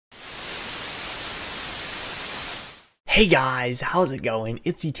Hey guys, how's it going?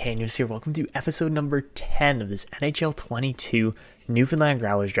 It's Tanev here. Welcome to episode number 10 of this NHL 22 Newfoundland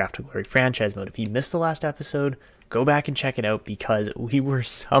Growlers Draft to Glory franchise mode. If you missed the last episode, go back and check it out because we were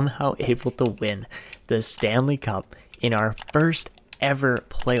somehow able to win the Stanley Cup in our first ever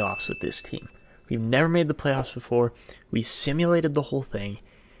playoffs with this team. We've never made the playoffs before. We simulated the whole thing,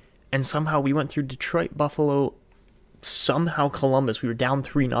 and somehow we went through Detroit, Buffalo, somehow Columbus. We were down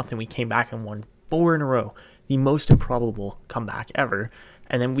 3-0. We came back and won 4 in a row. The most improbable comeback ever,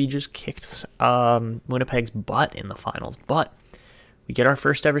 and then we just kicked Winnipeg's butt in the finals. But we get our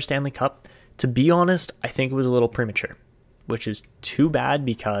first ever Stanley Cup. To be honest, I think it was a little premature, which is too bad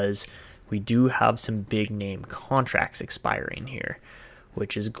because we do have some big name contracts expiring here,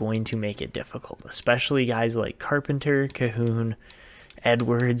 which is going to make it difficult, especially guys like Carpenter, Kahun,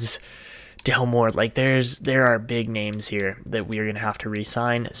 Edwards, Delmore. Like there are big names here that we are going to have to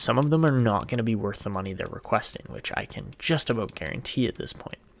re-sign. Some of them are not going to be worth the money they're requesting, which I can just about guarantee at this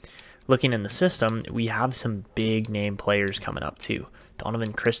point. Looking in the system, we have some big name players coming up too.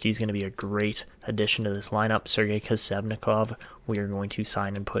 Donovan Christie is going to be a great addition to this lineup. Sergei Kozevnikov, we are going to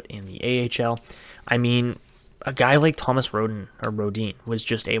sign and put in the AHL. I mean, a guy like Thomas Rodin was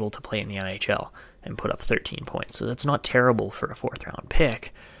just able to play in the NHL and put up 13 points. So that's not terrible for a 4th round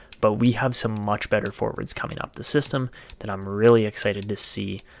pick. But we have some much better forwards coming up the system that I'm really excited to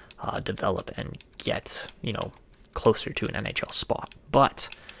see develop and get, closer to an NHL spot. But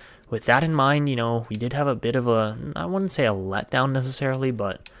with that in mind, we did have a bit of a, I wouldn't say a letdown necessarily,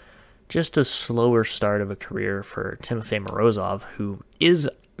 but just a slower start of a career for Timofey Morozov, who is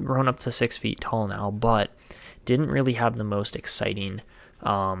grown up to 6 feet tall now, but didn't really have the most exciting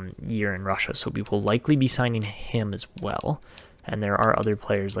year in Russia. So we will likely be signing him as well. And there are other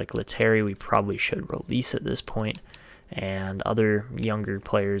players like Letary we probably should release at this point, and other younger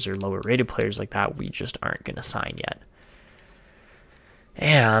players or lower rated players like that we just aren't going to sign yet.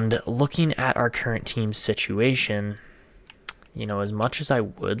 And looking at our current team situation, as much as I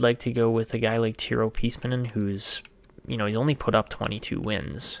would like to go with a guy like Tiro Piespanen, who's, he's only put up 22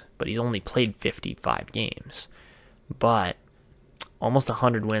 wins, but he's only played 55 games. But almost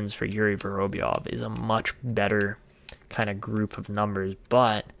 100 wins for Yuri Vorobyov is a much better kind of group of numbers.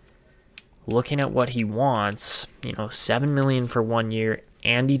 But looking at what he wants, $7 million for 1 year,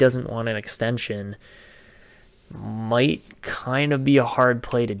 and he doesn't want an extension, might kind of be a hard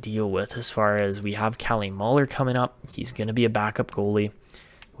play to deal with. As far as we have Kalle Mahler coming up, he's going to be a backup goalie.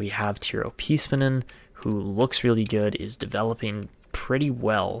 We have Tiro Piespanen, who looks really good, is developing pretty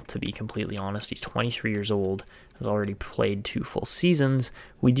well, to be completely honest. He's 23 years old, has already played 2 full seasons.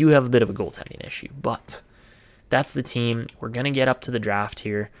 We do have a bit of a goaltending issue, but that's the team. We're going to get up to the draft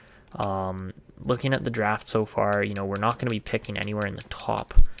here. Looking at the draft so far, we're not going to be picking anywhere in the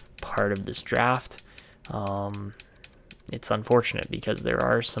top part of this draft. It's unfortunate because there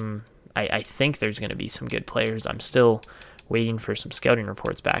are some, I think there's going to be some good players. I'm still waiting for some scouting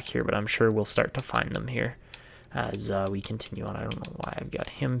reports back here, but I'm sure we'll start to find them here as we continue on. I don't know why I've got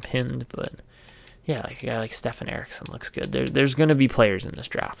him pinned, but yeah, like a guy like Stefan Eriksson looks good. There's going to be players in this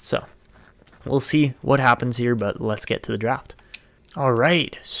draft, so we'll see what happens here, but let's get to the draft. All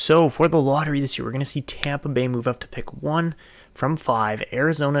right, so for the lottery this year, we're going to see Tampa Bay move up to pick 1 from 5.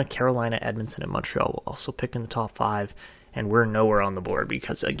 Arizona, Carolina, Edmonton, and Montreal will also pick in the top 5, and we're nowhere on the board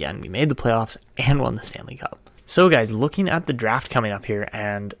because, again, we made the playoffs and won the Stanley Cup. So, guys, looking at the draft coming up here,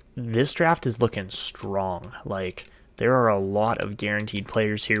 and this draft is looking strong. Like, there are a lot of guaranteed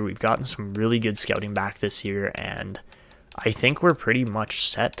players here. We've gotten some really good scouting back this year, and I think we're pretty much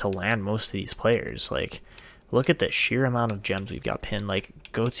set to land most of these players. Like, look at the sheer amount of gems we've got pinned. Like,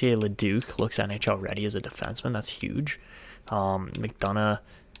 Gauthier Leduc looks NHL ready as a defenseman. That's huge. McDonough,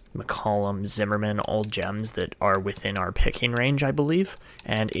 McCollum, Zimmerman, all gems that are within our picking range, I believe.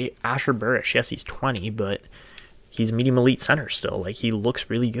 And Asher Burish, yes, he's 20, but he's medium elite center still. Like, he looks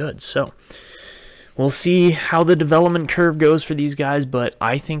really good. So we'll see how the development curve goes for these guys, but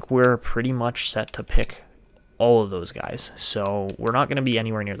I think we're pretty much set to pick all of those guys. So we're not going to be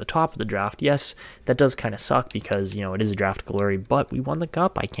anywhere near the top of the draft. Yes, that does kind of suck because, it is a draft glory, but we won the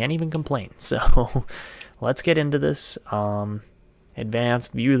cup. I can't even complain. So let's get into this, advance,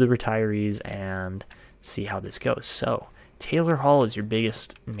 view the retirees, and see how this goes. So Taylor Hall is your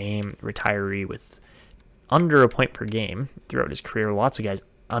biggest name retiree with under a point per game throughout his career. Lots of guys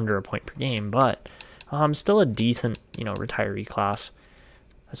under a point per game, but still a decent, retiree class.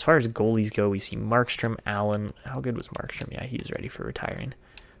 As far as goalies go, we see Markstrom, Allen. How good was Markstrom? Yeah, he was ready for retiring.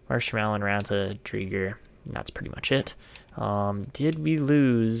 Markstrom, Allen, Ranta, Drieger. That's pretty much it. Did we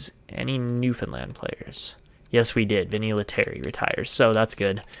lose any Newfoundland players? Yes, we did. Vinny Lettieri retires, so that's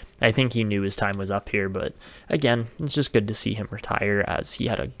good. I think he knew his time was up here, but again, it's just good to see him retire as he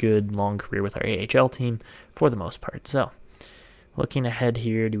had a good long career with our AHL team for the most part. So, looking ahead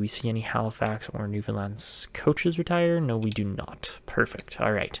here, do we see any Halifax or Newfoundland's coaches retire? No, we do not. Perfect.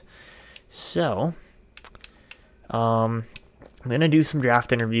 All right. So, I'm going to do some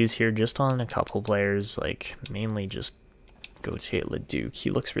draft interviews here just on a couple players, like mainly just Gauthier Leduc. He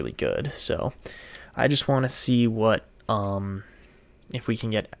looks really good, so I just want to see what, if we can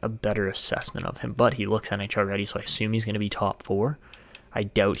get a better assessment of him. But he looks NHL ready, so I assume he's going to be top 4. I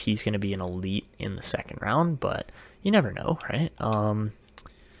doubt he's going to be an elite in the second round, but you never know, right? All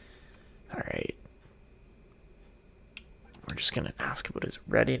right. We're just going to ask about his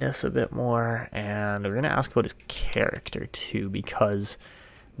readiness a bit more, and we're going to ask about his character too, because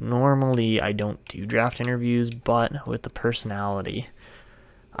normally I don't do draft interviews, but with the personality,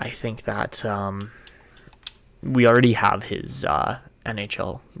 I think that we already have his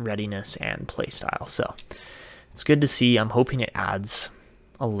NHL readiness and play style, so it's good to see. I'm hoping it adds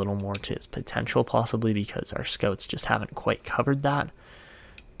a little more to his potential, possibly because our scouts just haven't quite covered that.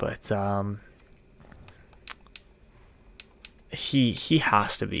 But he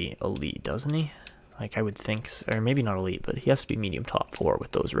has to be elite, doesn't he? Like, I would think, or maybe not elite, but he has to be medium top 4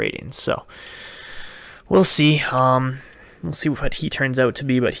 with those ratings. So we'll see. We'll see what he turns out to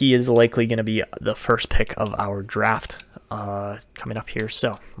be, but he is likely going to be the first pick of our draft coming up here.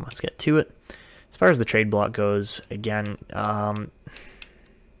 So let's get to it. As far as the trade block goes, again, I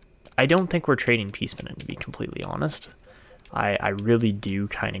don't think we're trading Piesman, to be completely honest. I really do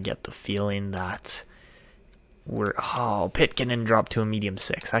kind of get the feeling that Pitkanen dropped to a medium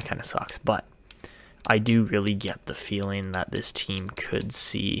 6. That kind of sucks, but I do really get the feeling that this team could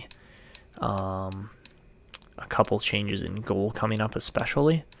see a couple changes in goal coming up,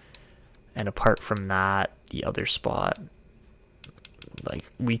 especially. And apart from that, the other spot,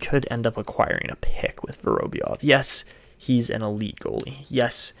 like, we could end up acquiring a pick with Vorobyov. Yes, he's an elite goalie.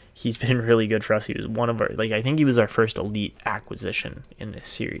 Yes, he's been really good for us. He was one of our, like, I think he was our first elite acquisition in this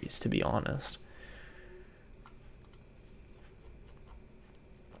series, to be honest.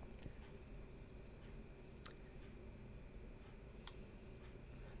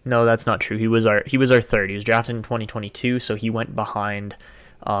 No, that's not true. He was our third. He was drafted in 2022, so he went behind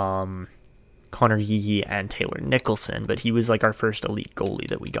Connor Geekie and Taylor Nicholson, but he was like our first elite goalie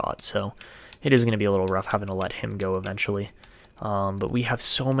that we got, so it is going to be a little rough having to let him go eventually. But we have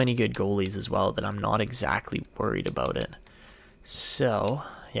so many good goalies as well that I'm not exactly worried about it. So,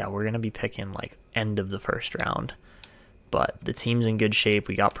 yeah, we're going to be picking like end of the first round. But the team's in good shape.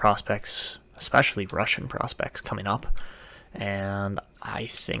 We got prospects, especially Russian prospects, coming up. And I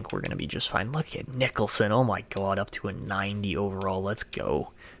think we're going to be just fine. Look at Nicholson. Oh my God, up to a 90 overall. Let's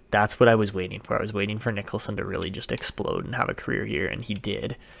go. That's what I was waiting for. I was waiting for Nicholson to really just explode and have a career here, and he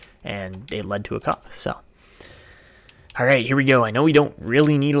did. And it led to a cup. So, all right, here we go. I know we don't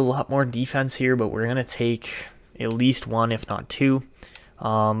really need a lot more defense here, but we're going to take at least one, if not two.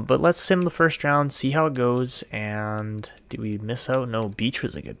 But let's sim the first round, see how it goes. And do we miss out? No, Beach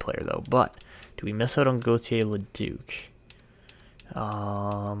was a good player, though. But do we miss out on Gauthier Leduc?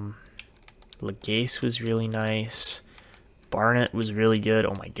 Legace was really nice. Barnett was really good.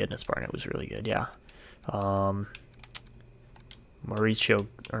 Oh my goodness, Barnett was really good, yeah. Maurice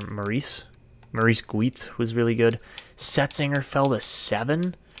Guitz was really good. Setzinger fell to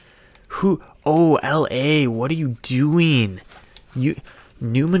 7. Who? Oh, LA, what are you doing?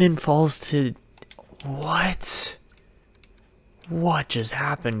 Newmanen falls to... What? What just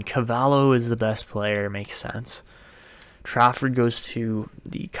happened? Cavallo is the best player, makes sense. Trafford goes to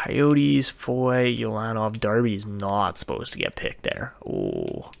the Coyotes. Foy, Ulanov, Darby is not supposed to get picked there.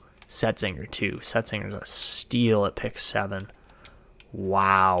 Oh, Setzinger too. Setzinger's a steal at pick 7.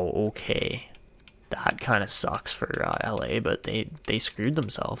 Wow, okay. That kind of sucks for LA, but they screwed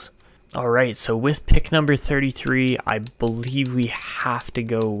themselves. All right, so with pick number 33, I believe we have to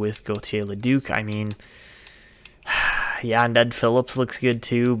go with Gauthier Leduc. I mean... Yeah, Ned Phillips looks good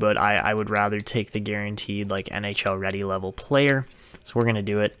too, but I would rather take the guaranteed like NHL ready level player. So we're going to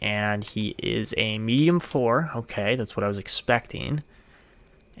do it, and he is a medium 4. Okay, that's what I was expecting.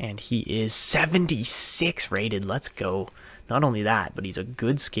 And he is 76 rated. Let's go. Not only that, but he's a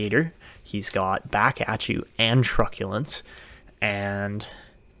good skater. He's got back at you and truculence. And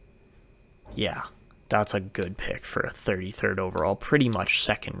yeah, that's a good pick for a 33rd overall, pretty much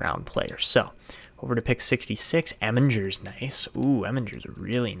second round player. So over to pick 66, Eminger's nice. Ooh, Eminger's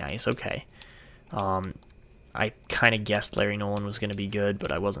really nice. Okay. I kind of guessed Larry Nolan was going to be good,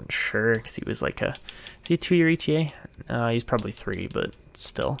 but I wasn't sure because he was like is he a 2-year ETA? He's probably 3, but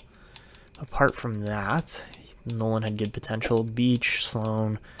still. Apart from that, Nolan had good potential. Beach,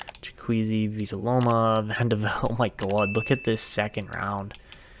 Sloan, Jaquezie, Vitaloma, Vandevelde. Oh my god, look at this second round.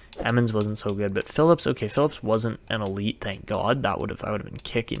 Emmons wasn't so good, but Phillips, okay, Phillips wasn't an elite, thank God. I would have been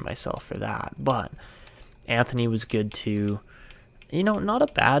kicking myself for that. But Anthony was good too. You know, not a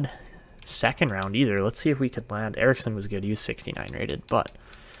bad second round either. Let's see if we could land. Eriksson was good. He was 69 rated. But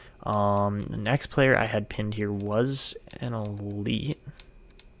the next player I had pinned here was an elite.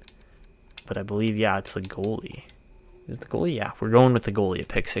 But I believe, yeah, it's the goalie. Is it the goalie? Yeah, we're going with the goalie at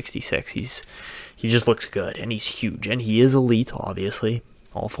pick 66. He just looks good, and he's huge, and he is elite, obviously.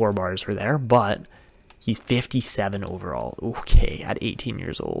 All 4 bars were there, but he's 57 overall. Okay, at 18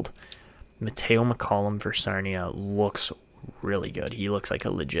 years old. Matteo McCollum for Sarnia looks really good. He looks like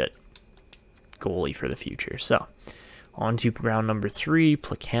a legit goalie for the future. So, on to round number 3.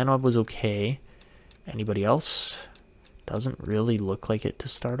 Plekhanov was okay. Anybody else? Doesn't really look like it to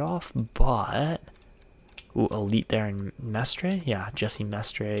start off, but... Ooh, elite there in Mestre. Yeah, Jesse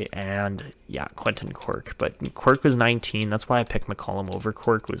Mestre and, yeah, Quentin Cork. But Cork was 19. That's why I picked McCollum over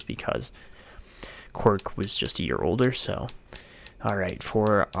Cork, was because Cork was just a year older. So, all right,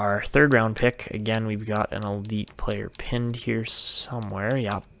 for our 3rd round pick, again, we've got an elite player pinned here somewhere.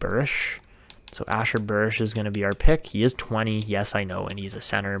 Yeah, Burish. So Asher Burish is going to be our pick. He is 20. Yes, I know, and he's a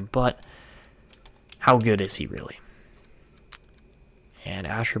center, but how good is he really? And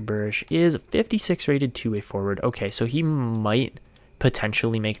Asher Burish is 56 rated 2-way forward. Okay, so he might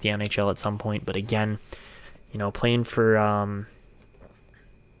potentially make the NHL at some point, but again, you know, playing for,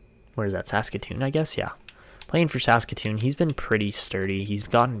 where is that, Saskatoon, I guess? Yeah. Playing for Saskatoon, he's been pretty sturdy. He's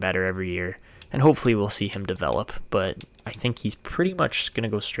gotten better every year, and hopefully we'll see him develop, but I think he's pretty much going to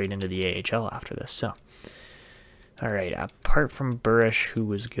go straight into the AHL after this, so. All right, apart from Burish, who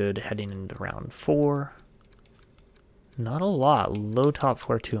was good heading into round 4, not a lot. Low top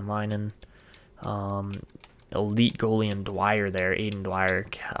 4 to a mine, and elite goalie in Dwyer there. Aiden Dwyer.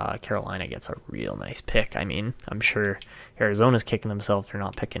 Carolina gets a real nice pick. I mean, I'm sure Arizona's kicking themselves for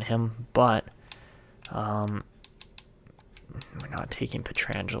not picking him, but we're not taking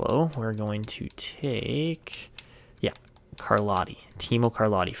Pietrangelo. We're going to take, yeah, Carlotti. Timo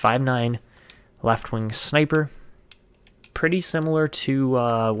Carlotti. 5'9", left wing sniper. Pretty similar to,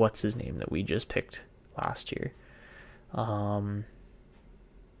 what's his name that we just picked last year. Never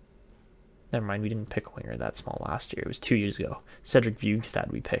mind, we didn't pick a winger that small last year. It was 2 years ago. Cedric Bugstad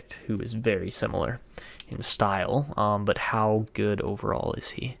we picked, who is very similar in style. But how good overall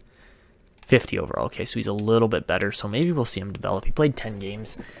is he? 50 overall. Okay, so he's a little bit better, so maybe we'll see him develop. He played 10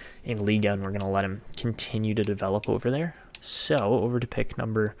 games in Liga, and we're going to let him continue to develop over there. So, over to pick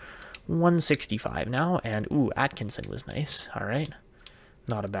number 165 now, and ooh, Atkinson was nice. All right.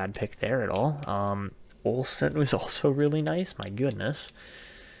 Not a bad pick there at all. Olsen was also really nice. My goodness.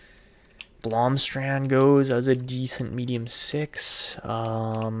 Blomstrand goes as a decent medium 6.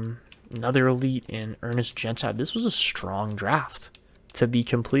 Another elite in Ernest Gentad. This was a strong draft, to be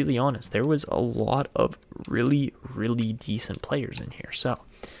completely honest. There was a lot of really, really decent players in here. So,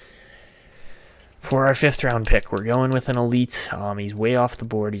 for our 5th round pick, we're going with an elite. He's way off the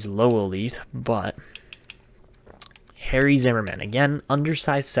board. He's low elite, but Harry Zimmerman. Again,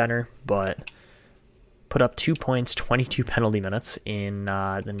 undersized center, but put up 2 points, 22 penalty minutes in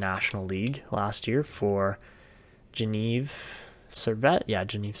the National League last year for Genève Servette. Yeah,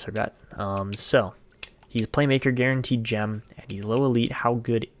 Genève Servette. So, he's a playmaker, guaranteed gem, and he's low elite. How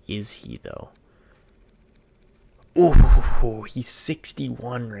good is he, though? Ooh, he's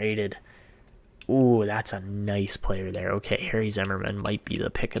 61 rated. Ooh, that's a nice player there. Okay, Harry Zimmerman might be the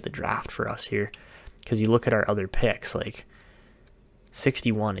pick of the draft for us here, because you look at our other picks, like,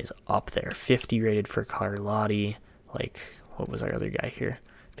 61 is up there. 50 rated for Carlotti. Like, what was our other guy here?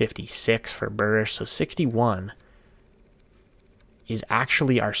 56 for Burish. So 61 is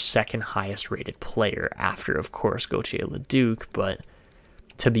actually our 2nd highest rated player after, of course, Gauthier Leduc. But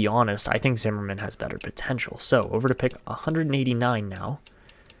to be honest, I think Zimmerman has better potential. So over to pick 189 now.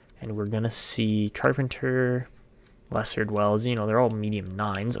 And we're going to see Carpenter, Lessard, Wells. You know, they're all medium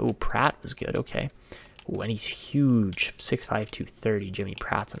 9s. Oh, Pratt was good. Okay. Ooh, and he's huge, 6'5", 230. Jimmy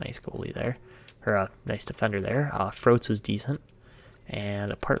Pratt's a nice goalie there, or a nice defender there. Froats was decent,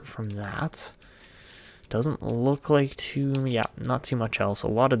 and apart from that, doesn't look like not too much else. A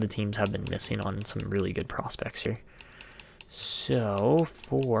lot of the teams have been missing on some really good prospects here. So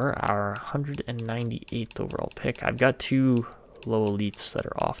for our 198th overall pick, I've got 2 low elites that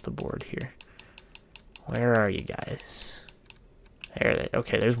are off the board here. Where are you guys? There,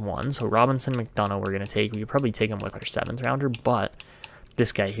 okay, there's one. So Robinson McDonough we're going to take. We could probably take him with our 7th rounder, but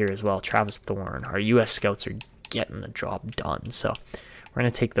this guy here as well, Travis Thorne. Our U.S. scouts are getting the job done. So We're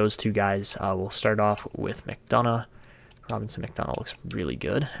going to take those two guys. We'll start off with McDonough. Robinson McDonough looks really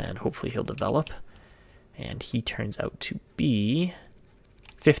good, and hopefully he'll develop. And he turns out to be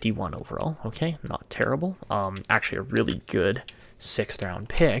 51 overall. Okay, not terrible. Actually a really good 6th round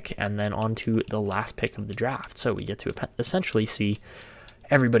pick, and then on to the last pick of the draft. So we get to essentially see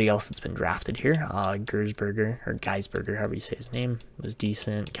everybody else that's been drafted here. Gersberger, or Geisberger, however you say his name, was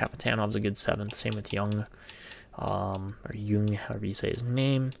decent. Kapitanov's a good 7th. Same with Young, or Jung, however you say his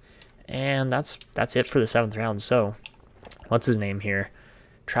name. And that's it for the 7th round. So, what's his name here?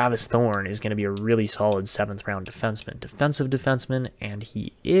 Travis Thorn is going to be a really solid 7th round defenseman. Defensive defenseman, and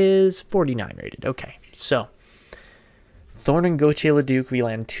he is 49 rated. Okay, so Thorn and Gauthier Leduc, we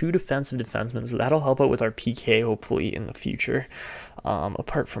land 2 defensive defensemen, so that'll help out with our PK hopefully in the future.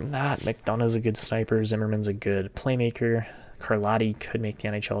 Apart from that, McDonough's a good sniper, Zimmerman's a good playmaker, Carlotti could make the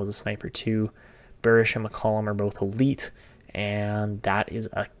NHL as a sniper too, Burish and McCollum are both elite, and that is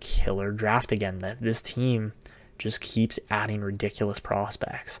a killer draft again. That this team just keeps adding ridiculous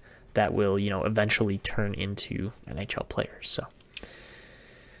prospects that will, you know, eventually turn into NHL players. So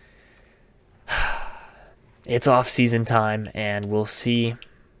it's off-season time, and we'll see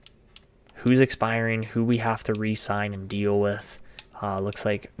who's expiring, who we have to re-sign and deal with. Looks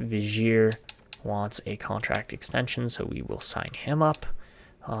like Vigier wants a contract extension, so we will sign him up.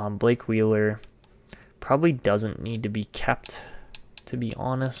 Blake Wheeler probably doesn't need to be kept, to be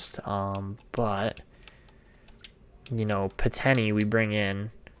honest, but, you know, Pateni we bring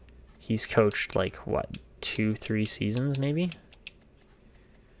in, he's coached like, what, 2-3 seasons maybe?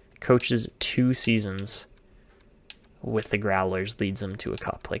 Coaches 2 seasons with the Growlers, leads them to a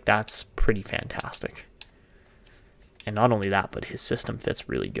cup. Like, that's pretty fantastic. And not only that, but his system fits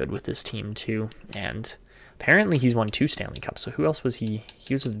really good with this team too. And apparently he's won 2 Stanley Cups. So who else was he?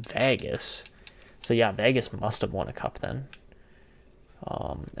 He was with Vegas. So yeah, Vegas must have won a cup then.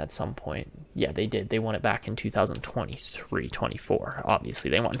 At some point. Yeah, they did. They won it back in 2023-24. Obviously,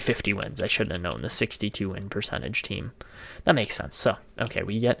 they won 50 wins. I should have known, the 62 win percentage team. That makes sense. So, okay,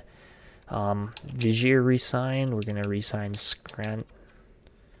 we get Vigier re-signed. We're going to re-sign Scraston,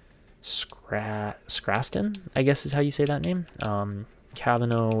 I guess is how you say that name.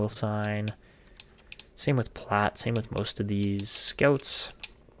 Cavanaugh will sign. Same with Platt. Same with most of these scouts.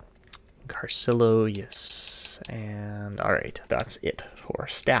 Carcillo, yes. And all right, that's it for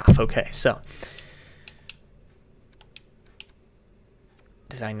staff. Okay, so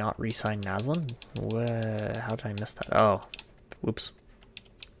did I not re-sign Naslin? How did I miss that? Oh, whoops.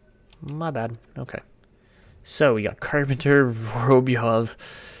 My bad. Okay. So we got Carpenter, Vorobyov,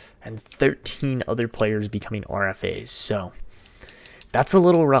 and 13 other players becoming RFAs. So that's a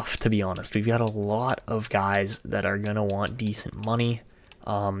little rough, to be honest. We've got a lot of guys that are going to want decent money.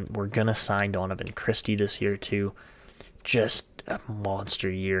 We're going to sign Donovan Christie this year, too. Just a monster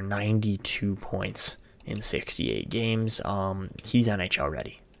year. 92 points in 68 games. He's NHL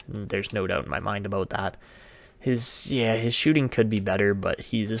ready. There's no doubt in my mind about that. His shooting could be better, but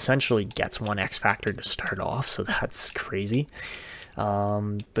he's essentially gets 1 X factor to start off, so that's crazy.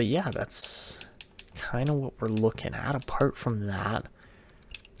 But yeah, that's kind of what we're looking at. Apart from that,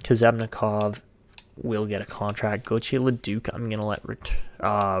 Kazemnikov will get a contract. Gauthier Leduc, I'm going to let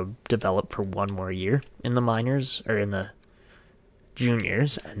develop for 1 more year in the minors, or in the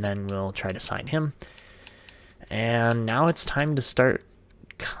juniors, and then we'll try to sign him. And now it's time to start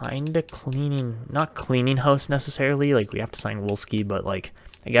kind of not cleaning house necessarily, like we have to sign Wolski, but like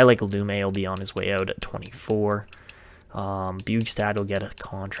a guy like Lume will be on his way out at 24. Bugstad will get a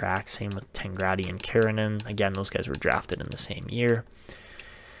contract, same with Tengradi and Karanen. Again, those guys were drafted in the same year.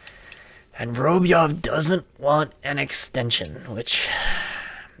 And Vorobyov doesn't want an extension, which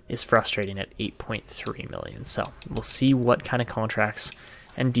is frustrating at $8.3 million. So we'll see what kind of contracts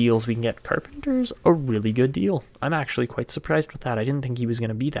and deals we can get. Carpenter's a really good deal. I'm actually quite surprised with that. I didn't think he was going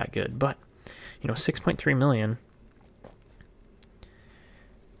to be that good, but you know, $6.3 million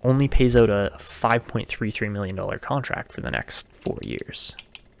only pays out a $5.33 million contract for the next 4 years.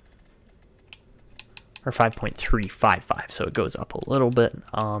 Or 5.355, so it goes up a little bit.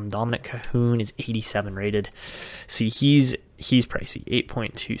 Dominik Kahun is 87 rated. See, he's pricey.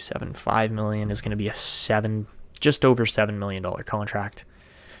 $8.275 million is going to be a just over $7 million contract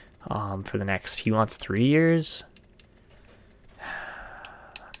for the next. He wants 3 years.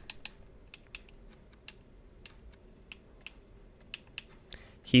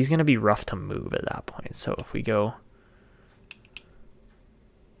 He's going to be rough to move at that point. So if we go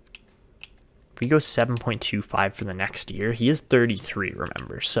 7.25 for the next year, he is 33,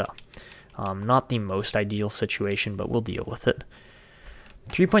 remember, so not the most ideal situation, but we'll deal with it.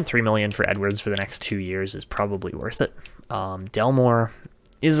 3.3 million for Edwards for the next 2 years is probably worth it. Delmore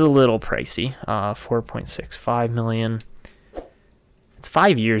is a little pricey. 4.65 million. It's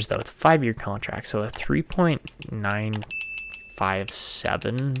 5 years though. It's a 5-year contract, so a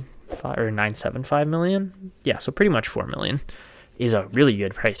 3.957 or 975 million. Yeah, so pretty much 4 million is a really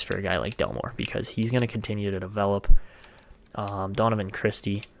good price for a guy like Delmore because he's going to continue to develop. Donovan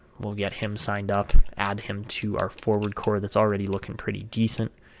Christie, we'll get him signed up, add him to our forward core that's already looking pretty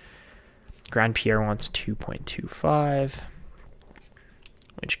decent. Grand Pierre wants 2.25,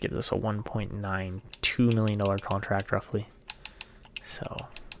 which gives us a $1.92 million contract roughly. So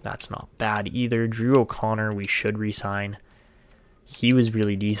that's not bad either. Drew O'Connor, we should re-sign. He was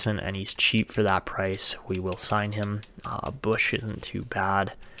really decent, and he's cheap for that price. We will sign him. Bush isn't too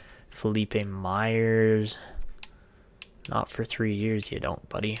bad. Philippe Myers, not for 3 years, you don't,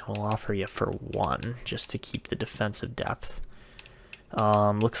 buddy. We'll offer you for 1, just to keep the defensive depth.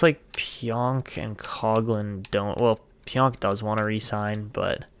 Looks like Pionk and Coughlin don't. Well, Pionk does want to re-sign,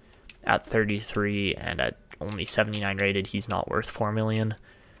 but at 33 and at only 79 rated, he's not worth 4 million.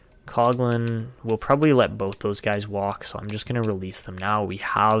 Coughlin, we'll probably let both those guys walk, so I'm just going to release them now. We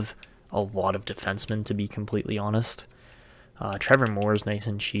have a lot of defensemen, to be completely honest. Trevor Moore's nice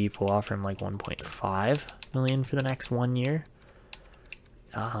and cheap. We'll offer him like 1.5 million for the next 1 year.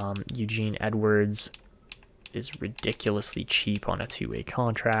 Eugene Edwards is ridiculously cheap on a 2-way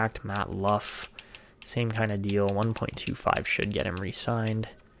contract. Matt Luff, same kind of deal. 1.25 should get him re-signed.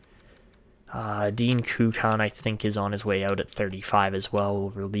 Dean Kukan, I think, is on his way out at 35 as well.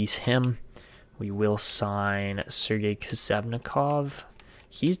 We'll release him. We will sign Sergei Kuzevnikov.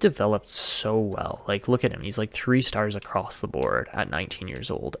 He's developed so well. Like, look at him. He's like 3 stars across the board at 19 years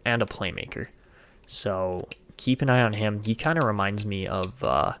old and a playmaker. So keep an eye on him. He kind of reminds me of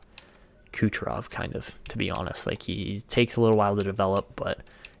Kucherov, kind of, to be honest. Like, he takes a little while to develop, but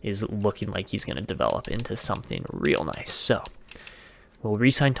is looking like he's going to develop into something real nice. So we'll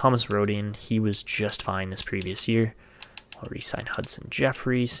re-sign Thomas Rodin. He was just fine this previous year. We'll re-sign Hudson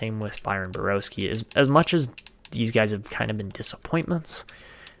Jeffrey. Same with Byron Borowski. As much as these guys have kind of been disappointments,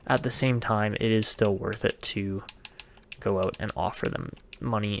 at the same time, it is still worth it to go out and offer them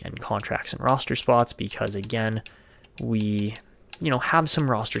money and contracts and roster spots because, again, we, have some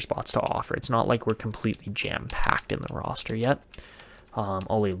roster spots to offer. It's not like we're completely jam-packed in the roster yet.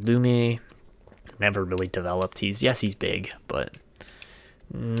 Ole Lume never really developed. He's big, but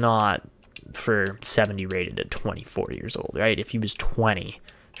not for 70 rated at 24 years old, right? If he was 20,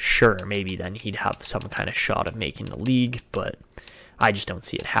 sure, maybe then he'd have some kind of shot of making the league, but I just don't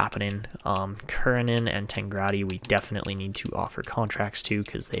see it happening. Kurinen and Tangradi, we definitely need to offer contracts to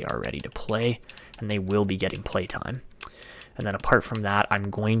because they are ready to play, and they will be getting play time. And then apart from that, I'm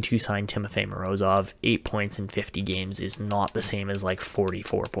going to sign Timofey Morozov. 8 points in 50 games is not the same as like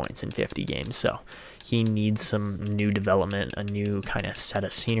 44 points in 50 games, so he needs some new development, a new kind of set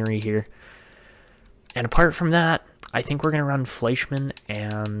of scenery here. And apart from that, I think we're going to run Fleischmann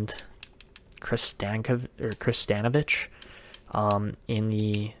and Kristanovich in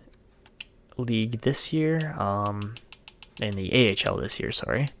the league this year, in the AHL this year,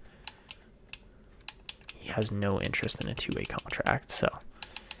 sorry. He has no interest in a 2-way contract, so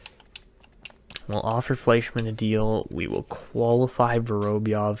we'll offer Fleischmann a deal. We will qualify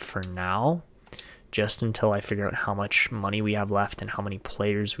Vorobyov for now, just until I figure out how much money we have left and how many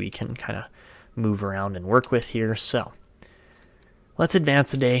players we can kind of move around and work with here. So let's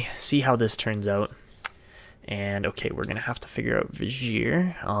advance a day, see how this turns out. And okay, we're going to have to figure out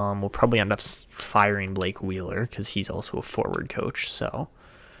Vigier. We'll probably end up firing Blake Wheeler because he's also a forward coach. So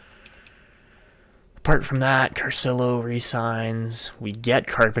apart from that, Carcillo resigns. We get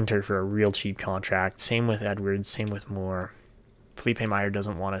Carpenter for a real cheap contract. Same with Edwards, same with Moore. Felipe Meyer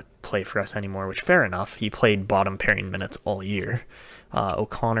doesn't want to play for us anymore, which fair enough. He played bottom pairing minutes all year.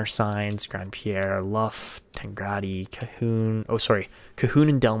 O'Connor signs, Grand Pierre, Luff, Tangradi, Kahun. Oh, sorry. Kahun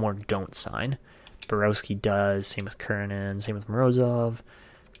and Delmore don't sign. Borowski does. Same with Kurinin. Same with Morozov,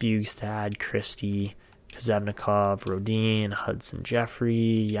 Bugstad, Christie, Kuzevnikov, Rodin, Hudson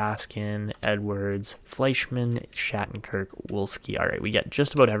Jeffrey, Yaskin, Edwards, Fleischmann, Shattenkirk, Wolski. All right, we get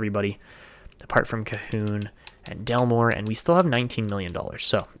just about everybody apart from Kahun and Delmore, and we still have $19 million.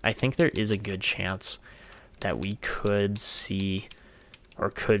 So I think there is a good chance that we could see or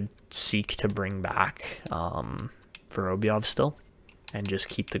could seek to bring back Vorobyov still and just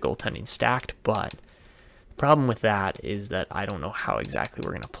keep the goaltending stacked. But the problem with that is that I don't know how exactly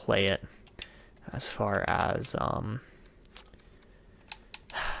we're going to play it as far as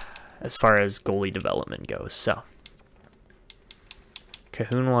goalie development goes. So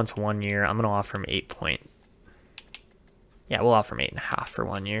Kahun wants 1 year. I'm going to offer him 8 point. Yeah, we'll offer him 8.5 for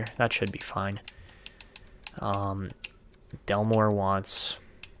 1 year. That should be fine. Delmore wants...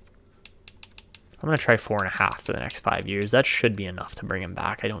 I'm going to try 4.5 for the next 5 years. That should be enough to bring him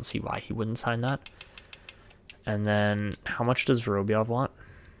back. I don't see why he wouldn't sign that. And then, how much does Vorobyov want?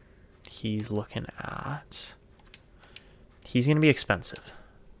 He's looking at... He's going to be expensive.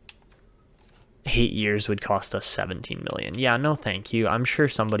 8 years would cost us 17 million. Yeah, no thank you. I'm sure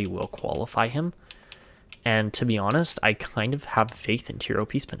somebody will qualify him. And to be honest, I kind of have faith in Tiro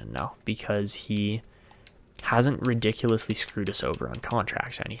Piispanen now because he hasn't ridiculously screwed us over on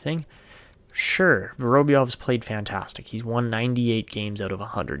contracts or anything. Sure, Vorobyov's played fantastic. He's won 98 games out of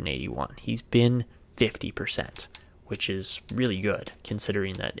 181. He's been 50%, which is really good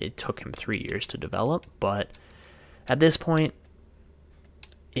considering that it took him 3 years to develop. But at this point,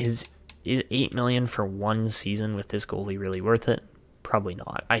 is 8 million for 1 season with this goalie really worth it? Probably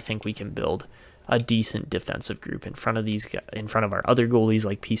not. I think we can build a decent defensive group in front of our other goalies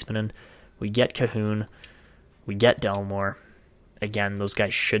like Piispanen. We get Kahun, we get Delmore. Again, those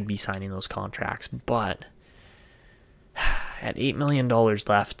guys should be signing those contracts, but at $8 million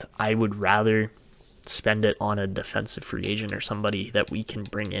left, I would rather spend it on a defensive free agent or somebody that we can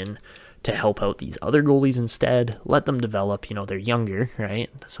bring in to help out these other goalies instead. Let them develop. You know, they're younger, right?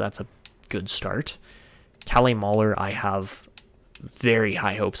 So that's a good start. Kalle Mahler, I have very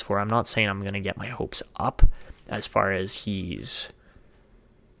high hopes for. I'm not saying I'm going to get my hopes up as far as he's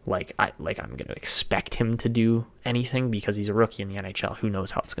I'm going to expect him to do anything because he's a rookie in the NHL. Who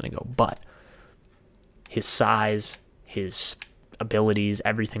knows how it's going to go? But his size, his abilities,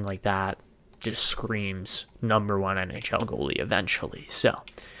 everything like that just screams #1 NHL goalie eventually. So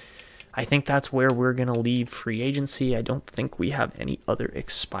I think that's where we're going to leave free agency. I don't think we have any other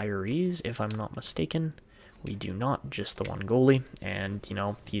expirees, if I'm not mistaken. We do not, just the one goalie. And, you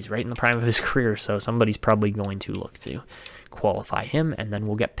know, he's right in the prime of his career, so somebody's probably going to look to qualify him, and then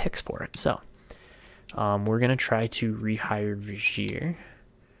we'll get picks for it. So we're going to try to rehire Vigier.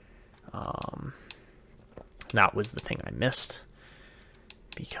 That was the thing I missed,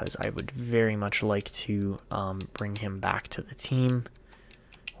 because I would very much like to bring him back to the team.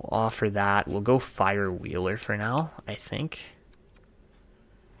 We'll offer that. We'll go fire Wheeler for now, I think.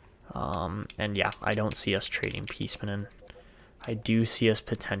 And yeah, I don't see us trading Piispanen. I do see us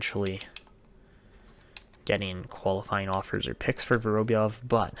potentially getting qualifying offers or picks for Vorobyov,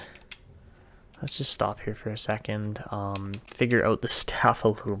 but let's just stop here for a second. Figure out the staff a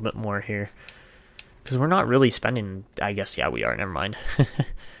little bit more here, because we're not really spending. I guess, yeah, we are. Never mind.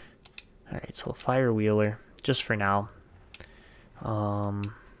 Alright, so fire Wheeler just for now.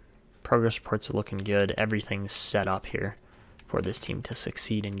 Progress reports are looking good. Everything's set up here for this team to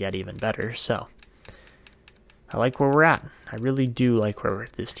succeed and get even better. So I like where we're at. I really do like where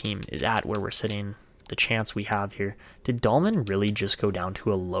this team is at, where we're sitting, the chance we have here. Did Dahlman really just go down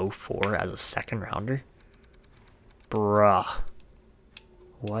to a low 4 as a second rounder? Bruh.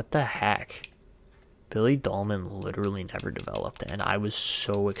 What the heck? Billy Dahlman literally never developed, and I was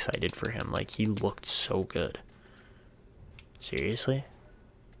so excited for him. Like, he looked so good. Seriously?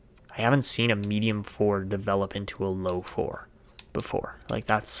 I haven't seen a medium 4 develop into a low 4 before. Like,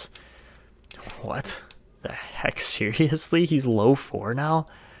 that's... What the heck? Seriously? He's low 4 now?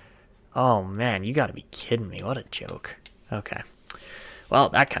 Oh, man, you gotta be kidding me. What a joke. Okay. Well,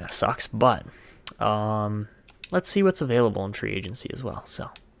 that kind of sucks, but let's see what's available in free agency as well. So,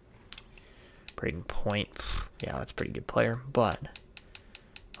 Braden Point, yeah, that's a pretty good player, but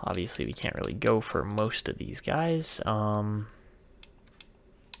obviously we can't really go for most of these guys.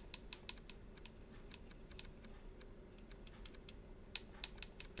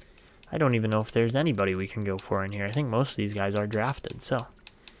 I don't even know if there's anybody we can go for in here. I think most of these guys are drafted, so.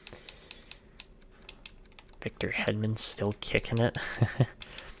 Victor Hedman's still kicking it.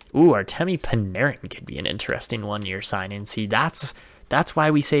 Ooh, Artemi Panarin could be an interesting one-year sign-in. See, that's why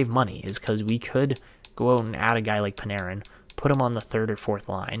we save money, is because we could go out and add a guy like Panarin, put him on the 3rd or 4th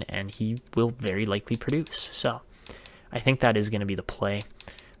line, and he will very likely produce. So I think that is going to be the play.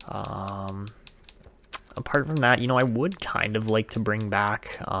 Apart from that, you know, I would kind of like to bring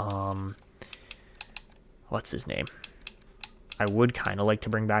back, what's his name? I would kind of like to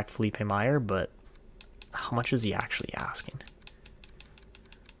bring back Philippe Meyer, but how much is he actually asking?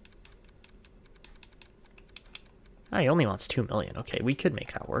 Oh, he only wants $2 million. Okay, we could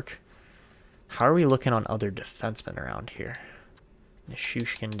make that work. How are we looking on other defensemen around here?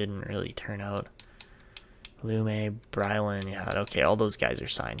 Nishushkin didn't really turn out. Lume, Brylan, yeah, okay, all those guys are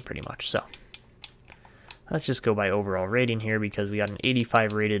signed pretty much, so. Let's just go by overall rating here, because we got an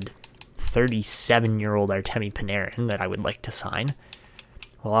 85 rated 37-year-old Artemi Panarin that I would like to sign.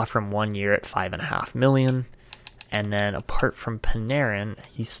 We'll offer him 1 year at $5.5 million, And then apart from Panarin,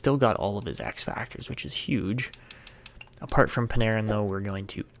 he's still got all of his X factors, which is huge. Apart from Panarin, though, we're going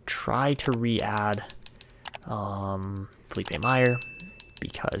to try to re-add Philippe Meyer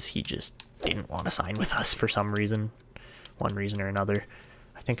because he just didn't want to sign with us for some reason, one reason or another.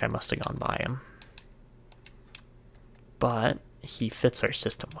 I think I must have gone by him. But he fits our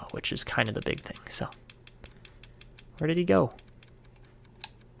system well, which is kind of the big thing. So, where did he go?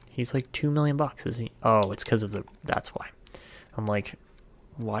 He's like $2 million bucks, is he? Oh, it's because of the. That's why. I'm like,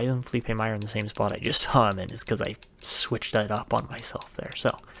 why isn't Philippe Meyer in the same spot I just saw him in? It's because I switched that up on myself there.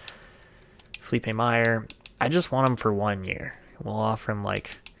 So, Philippe Meyer, I just want him for 1 year. We'll offer him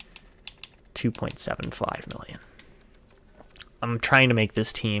like $2.75 million. I'm trying to make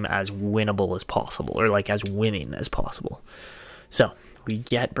this team as winnable as possible, or like as winning as possible. So, we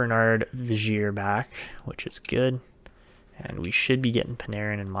get Bernard Vigier back, which is good. And we should be getting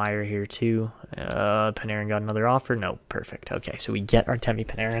Panarin and Meyer here too. Panarin got another offer? No, perfect. Okay, so we get Artemi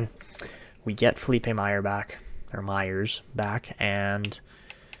Panarin. We get Philippe Meyer back, or Myers back, and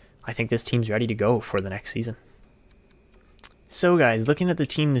I think this team's ready to go for the next season. So guys, looking at the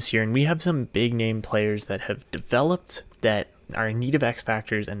team this year, and we have some big name players that have developed, that are in need of X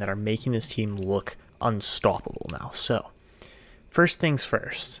factors, and that are making this team look unstoppable now. So, first things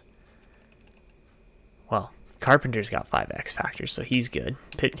first. Well, Carpenter's got 5 X factors, so he's good.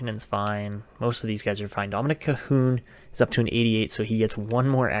 Pitkinen's fine. Most of these guys are fine. Dominik Kahun is up to an 88, so he gets 1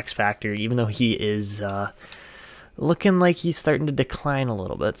 more X factor, even though he is looking like he's starting to decline a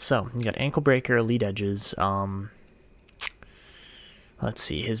little bit. So, you got ankle breaker, elite edges. Let's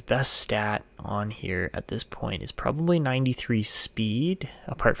see, his best stat on here at this point is probably 93 speed,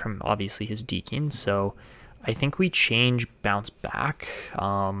 apart from obviously his deking. So, I think we change bounce back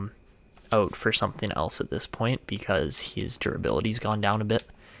out for something else at this point because his durability's gone down a bit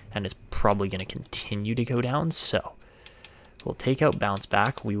and it's probably going to continue to go down. So we'll take out bounce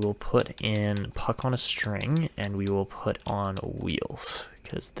back. We will put in puck on a string and we will put on wheels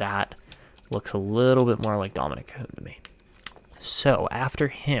because that looks a little bit more like Dominik Kahun to me. So after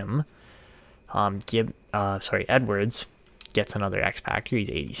him, Edwards gets another X factor. He's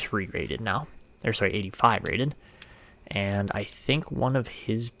 83 rated now. Or sorry, 85 rated. And I think one of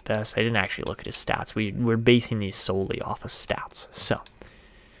his best, I didn't actually look at his stats. We're basing these solely off of stats. So,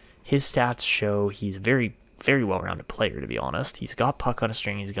 his stats show he's a very, very well-rounded player, to be honest. He's got puck on a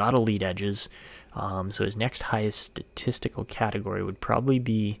string. He's got elite edges. So, his next highest statistical category would probably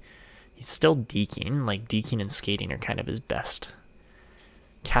be, he's still deking. Like, deking and skating are kind of his best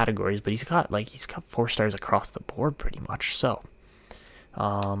categories. But he's got 4 stars across the board, pretty much. So,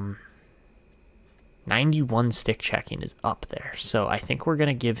 91 stick checking is up there. So I think we're going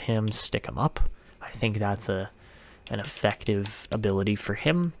to give him stick 'em up. I think that's an effective ability for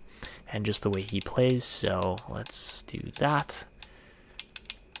him and just the way he plays. So let's do that.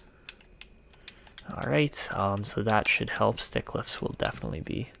 All right. So that should help. Stick lifts will definitely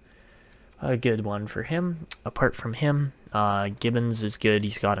be a good one for him. Apart from him, Gibbons is good.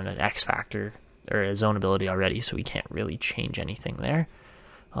 He's got an X factor or a zone ability already, so we can't really change anything there.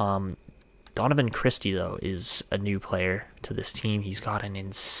 Donovan Christie, though, is a new player to this team. He's got an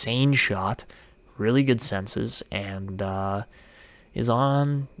insane shot, really good senses, and is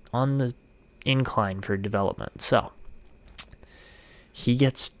on the incline for development. So, he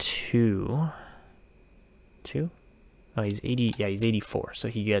gets 2? Oh, he's 80. Yeah, he's 84, so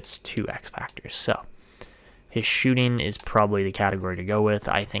he gets 2 X factors. So, his shooting is probably the category to go with.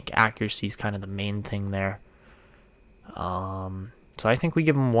 I think accuracy is kind of the main thing there. So I think we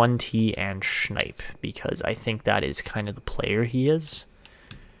give him 1T and Schneip because I think that is kind of the player he is.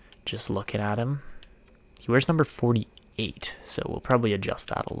 Just looking at him. He wears number 48, so we'll probably adjust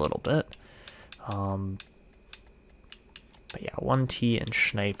that a little bit. But yeah, 1T and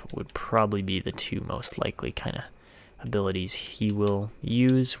Schneip would probably be the 2 most likely kind of abilities he will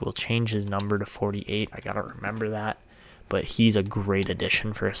use. We'll change his number to 48. I gotta remember that. But he's a great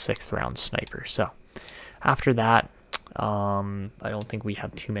addition for a 6th round sniper. So after that, I don't think we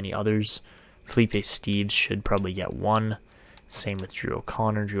have too many others. Philippe Steeves should probably get 1. Same with Drew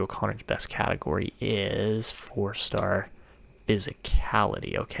O'Connor. Drew O'Connor's best category is 4-star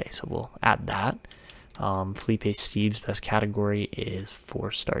physicality. Okay, so we'll add that. Philippe Steeves' best category is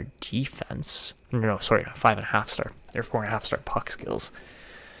 4-star defense. No, sorry, 5.5-star. They're 4.5-star puck skills.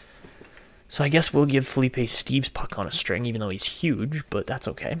 So I guess we'll give Philippe Steeves puck on a string, even though he's huge, but that's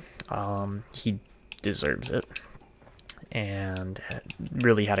okay. He deserves it. And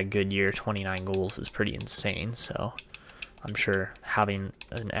really had a good year. 29 goals is pretty insane, so I'm sure having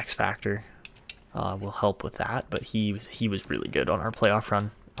an X factor will help with that. But he was really good on our playoff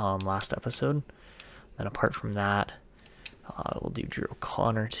run last episode. And apart from that, we'll do Drew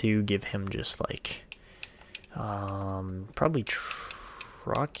Conor too. Give him just like probably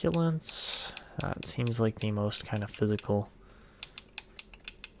truculence. That seems like the most kind of physical.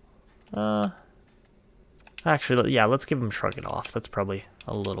 Actually, yeah, let's give him Shrug It Off. That's probably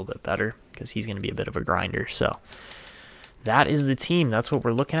a little bit better because he's going to be a bit of a grinder. So that is the team. That's what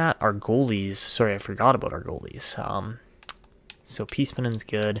we're looking at. Our goalies. Sorry, I forgot about our goalies. So Piesmanen's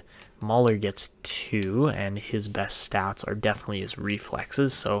good. Mahler gets 2, and his best stats are definitely his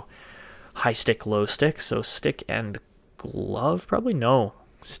reflexes. So high stick, low stick. So stick and glove, probably no.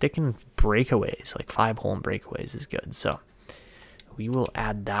 Stick and breakaways, like 5-hole and breakaways is good. So we will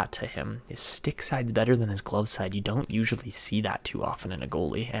add that to him. His stick side's better than his glove side. You don't usually see that too often in a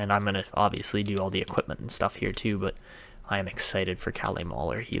goalie. And I'm going to obviously do all the equipment and stuff here too, but I am excited for Kalle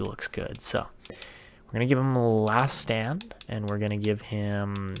Mahler. He looks good. So we're going to give him a last stand, and we're going to give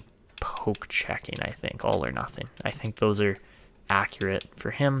him poke checking, I think. All or nothing. I think those are accurate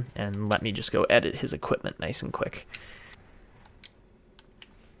for him. And let me just go edit his equipment nice and quick.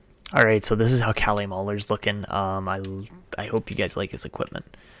 All right, so this is how Kalle Mahler's looking. I hope you guys like his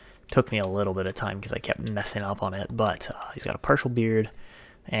equipment. Took me a little bit of time because I kept messing up on it, but he's got a partial beard,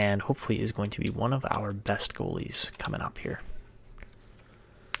 and hopefully is going to be one of our best goalies coming up here.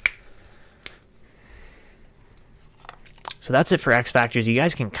 So that's it for X Factors. You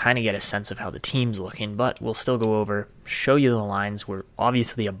guys can kind of get a sense of how the team's looking, but we'll still go over, show you the lines. We're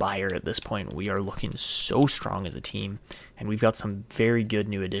obviously a buyer at this point. We are looking so strong as a team, and we've got some very good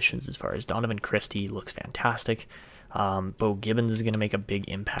new additions as far as Donovan Christie looks fantastic. Bo Gibbons is going to make a big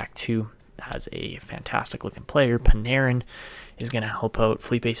impact too, as a fantastic looking player. Panarin is going to help out.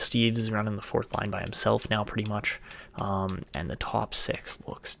 Felipe Steeves is running the 4th line by himself now pretty much, and the top 6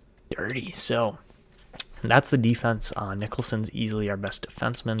 looks dirty. So that's the defense. Nicholson's easily our best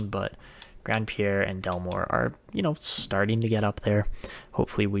defenseman, but Grandpierre and Delmore are, starting to get up there.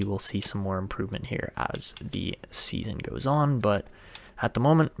 Hopefully we will see some more improvement here as the season goes on, but at the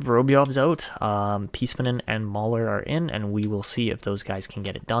moment, Vorobyov's out, Piesmanen and Mahler are in, and we will see if those guys can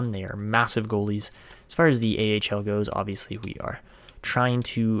get it done. They are massive goalies. As far as the AHL goes, obviously we are trying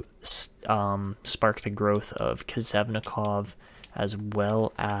to spark the growth of Kazevnikov, as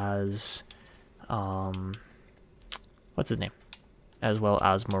well as what's his name? As well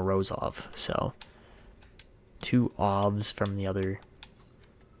as Morozov. So 2 OBs from the other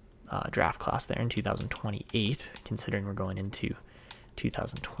draft class there in 2028, considering we're going into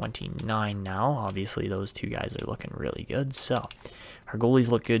 2029 now. Obviously, those 2 guys are looking really good. So our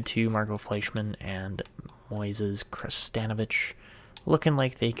goalies look good too. Marco Fleischmann and Moises Kristanovich looking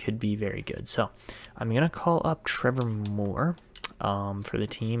like they could be very good. So I'm going to call up Trevor Moore for the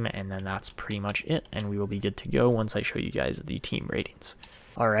team, and then that's pretty much it, and we will be good to go once I show you guys the team ratings.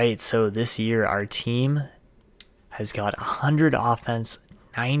 All right, so this year our team has got 100 offense,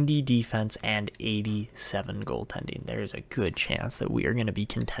 90 defense, and 87 goaltending. There's a good chance that we are going to be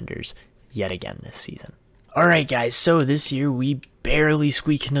contenders yet again this season. All right, guys, so this year we barely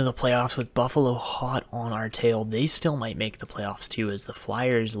squeak into the playoffs with Buffalo hot on our tail. They still might make the playoffs too, as the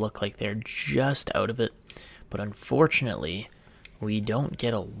Flyers look like they're just out of it, but unfortunately we don't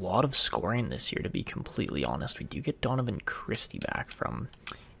get a lot of scoring this year, to be completely honest. We do get Donovan Christie back from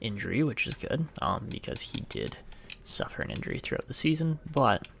injury, which is good, because he did suffer an injury throughout the season,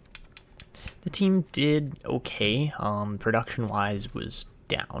 but the team did okay. Production-wise was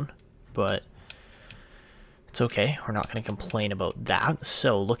down, but it's okay. We're not going to complain about that.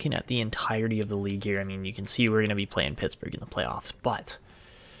 So looking at the entirety of the league here, I mean, you can see we're going to be playing Pittsburgh in the playoffs, but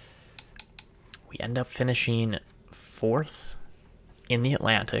we end up finishing 4th in the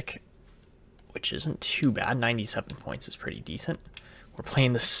Atlantic, which isn't too bad. 97 points is pretty decent. We're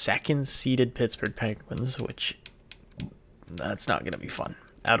playing the 2nd-seeded Pittsburgh Penguins, which that's not going to be fun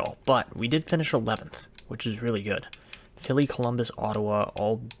at all. But we did finish 11th, which is really good. Philly, Columbus, Ottawa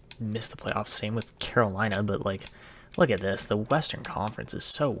all missed the playoffs. Same with Carolina, but like, look at this. The Western Conference is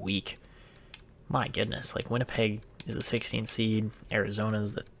so weak. My goodness, like Winnipeg is the 16th seed, Arizona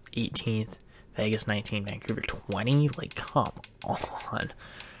is the 18th, Vegas 19, Vancouver 20. Like, come on.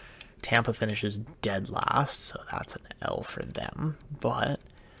 Tampa finishes dead last, so that's an L for them. But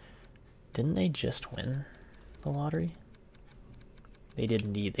didn't they just win the lottery? They did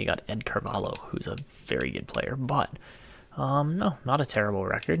indeed. They got Ed Carvalho, who's a very good player, but no, not a terrible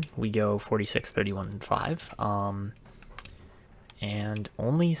record. We go 46, 31, and 5. And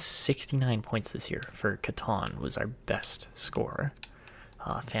only 69 points this year for Catton was our best scorer.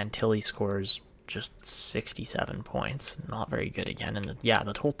 Fantilli scores just 67 points. Not very good again. And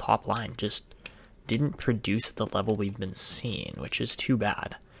the whole top line just didn't produce at the level we've been seeing, which is too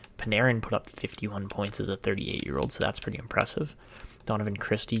bad. Panarin put up 51 points as a 38-year-old, so that's pretty impressive. Donovan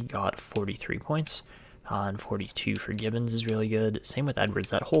Christie got 43 points, and 42 for Gibbons is really good. Same with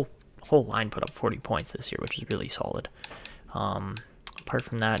Edwards. That whole line put up 40 points this year, which is really solid. Apart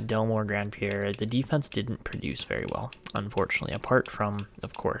from that, Delmore, Grandpierre, the defense didn't produce very well, unfortunately, apart from,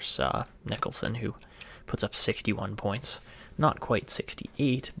 of course, Nicholson, who puts up 61 points. Not quite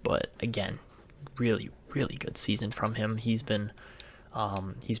 68, but again, really, really good season from him. He's been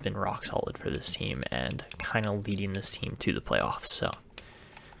rock solid for this team and kind of leading this team to the playoffs. So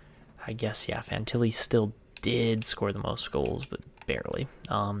I guess, yeah, Fantilli still did score the most goals, but barely.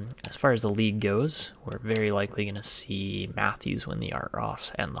 As far as the league goes, we're very likely going to see Matthews win the Art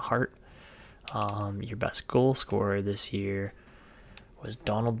Ross and the Hart. Your best goal scorer this year was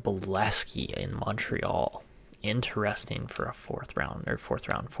Donald Bolesky in Montreal. Interesting for a fourth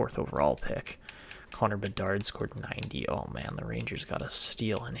overall pick. Connor Bedard scored 90. Oh man, the Rangers got a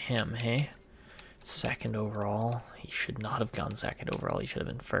steal in him, hey? Second overall. He should not have gone second overall. He should have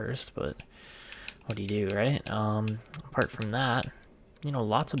been first, but what do you do, right? Apart from that, you know,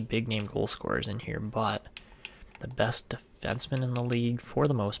 lots of big name goal scorers in here, but the best defenseman in the league for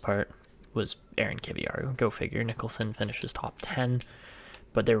the most part was Aaron Kiviaru. Go figure. Nicholson finishes top 10,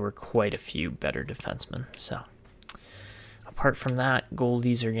 but there were quite a few better defensemen. So apart from that,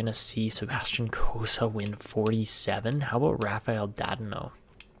 goalies are going to see Sebastian Cossa win 47. How about Rafael Dadonneau?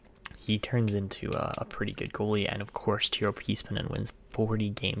 He turns into a pretty good goalie, and of course, Tiro Piespanen wins 40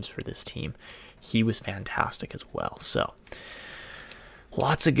 games for this team. He was fantastic as well. So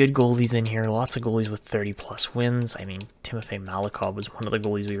lots of good goalies in here, lots of goalies with 30-plus wins. I mean, Timofey Malikov was one of the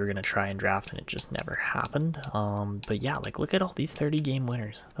goalies we were going to try and draft, and it just never happened. But yeah, like, look at all these 30-game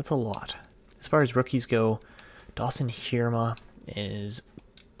winners. That's a lot. As far as rookies go, Dawson Hirma is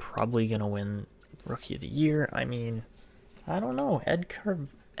probably going to win Rookie of the Year. I mean, I don't know.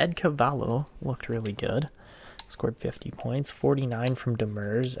 Ed Cavallo looked really good. Scored 50 points, 49 from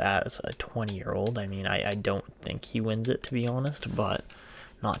Demers as a 20-year-old. I mean, I don't think he wins it, to be honest, but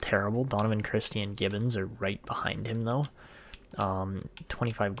not terrible. Donovan Christie and Gibbons are right behind him, though.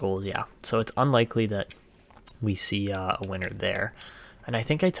 25 goals, yeah. So it's unlikely that we see a winner there. And I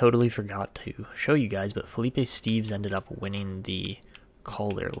think I totally forgot to show you guys, but Felipe Steeves ended up winning the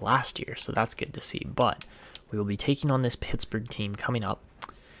Calder last year, so that's good to see. But we will be taking on this Pittsburgh team coming up.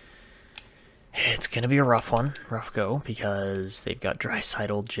 It's going to be a rough one, rough go, because they've got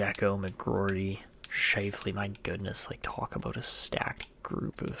Draisaitl, Jacko, McGrory, Scheifele. My goodness, like, talk about a stacked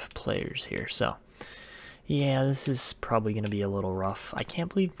group of players here. So, yeah, this is probably going to be a little rough. I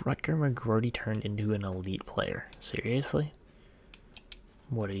can't believe Rutger McGrory turned into an elite player. Seriously?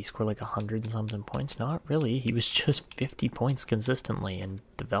 What, did he score like 100 and something points? Not really. He was just 50 points consistently and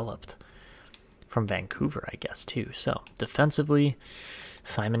developed from Vancouver, I guess, too. So, defensively,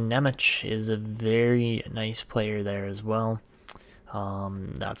 Simon Nemec is a very nice player there as well.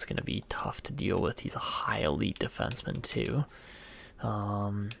 That's going to be tough to deal with. He's a high elite defenseman, too.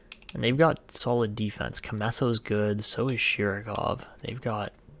 And they've got solid defense. Kamesso's good. So is Shirikov. They've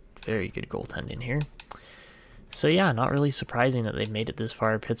got very good goaltending here. So yeah, not really surprising that they've made it this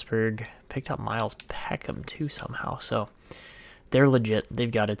far. Pittsburgh picked up Miles Peckham too somehow. So they're legit.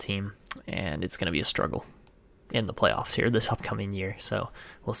 They've got a team, and it's going to be a struggle in the playoffs here this upcoming year. So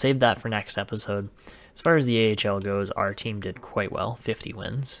we'll save that for next episode. As far as the AHL goes, our team did quite well. 50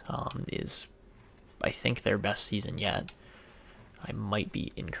 wins is, I think, their best season yet. I might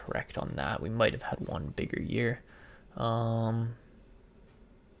be incorrect on that. We might have had one bigger year. No,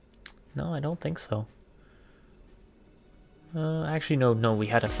 I don't think so. Actually, no, we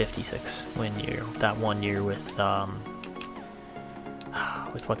had a 56 win year. That one year with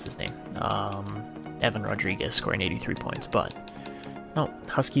what's his name? Evan Rodriguez scoring 83 points. But no,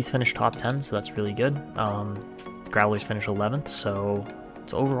 Huskies finished top 10, so that's really good. Growlers finished 11th, so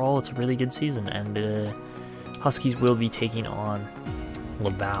overall it's a really good season. And the Huskies will be taking on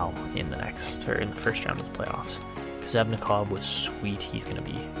Laval in the first round of the playoffs. Kazevnikov was sweet. He's going to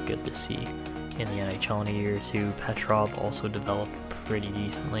be good to see in the NHL in a year or two. Petrov also developed pretty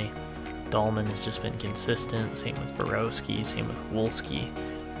decently. Dahlman has just been consistent. Same with Borowski. Same with Wolski.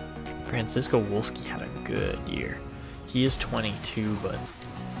 Francisco Wolski had a good year. He is 22, but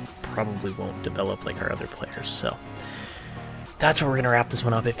probably won't develop like our other players. So that's where we're going to wrap this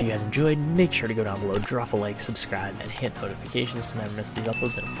one up. If you guys enjoyed, make sure to go down below, drop a like, subscribe, and hit notifications to never miss these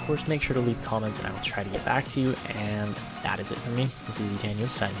uploads. And of course, make sure to leave comments, and I will try to get back to you. And that is it for me. This is Daniel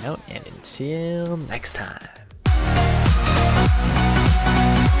signing out, and until next time.